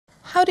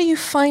how do you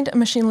find a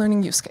machine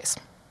learning use case?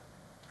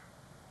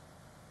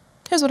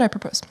 Here's what I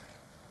propose.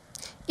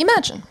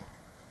 Imagine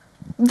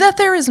that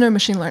there is no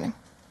machine learning.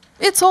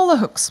 It's all a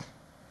hoax.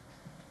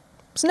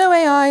 There's no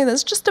AI,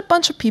 there's just a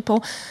bunch of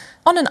people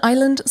on an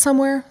island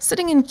somewhere,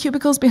 sitting in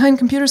cubicles behind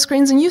computer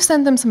screens, and you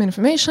send them some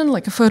information,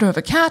 like a photo of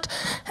a cat,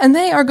 and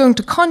they are going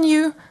to con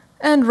you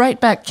and write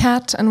back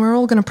cat, and we're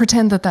all going to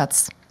pretend that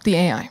that's the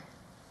AI.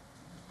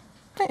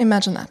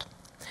 Imagine that.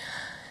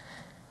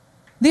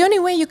 The only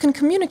way you can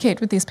communicate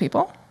with these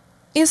people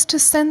is to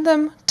send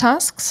them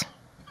tasks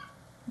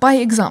by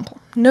example.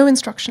 No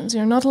instructions.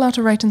 You're not allowed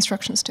to write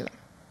instructions to them,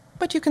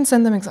 but you can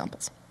send them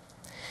examples.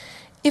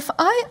 If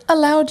I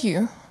allowed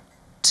you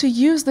to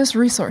use this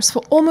resource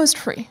for almost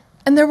free,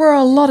 and there were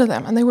a lot of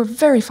them, and they were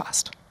very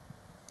fast,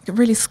 you could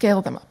really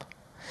scale them up,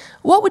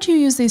 what would you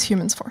use these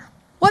humans for?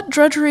 What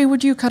drudgery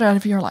would you cut out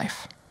of your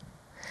life?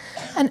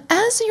 And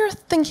as you're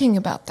thinking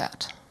about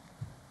that,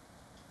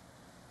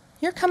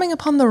 you're coming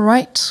upon the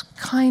right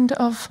kind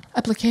of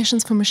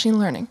applications for machine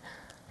learning.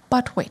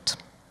 But wait,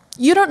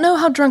 you don't know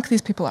how drunk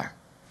these people are.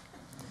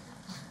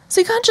 So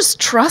you can't just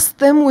trust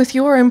them with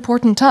your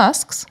important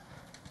tasks.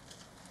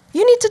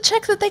 You need to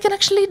check that they can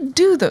actually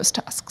do those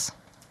tasks.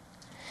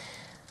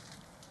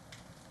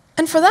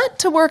 And for that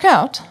to work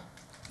out,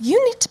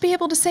 you need to be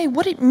able to say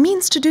what it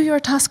means to do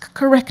your task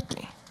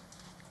correctly.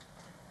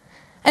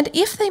 And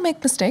if they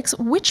make mistakes,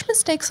 which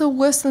mistakes are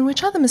worse than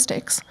which other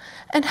mistakes?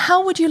 And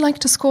how would you like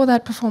to score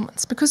that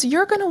performance? Because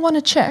you're going to want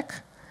to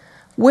check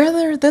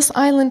whether this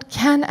island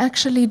can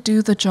actually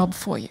do the job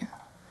for you.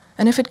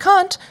 And if it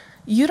can't,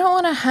 you don't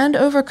want to hand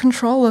over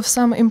control of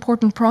some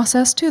important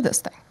process to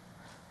this thing.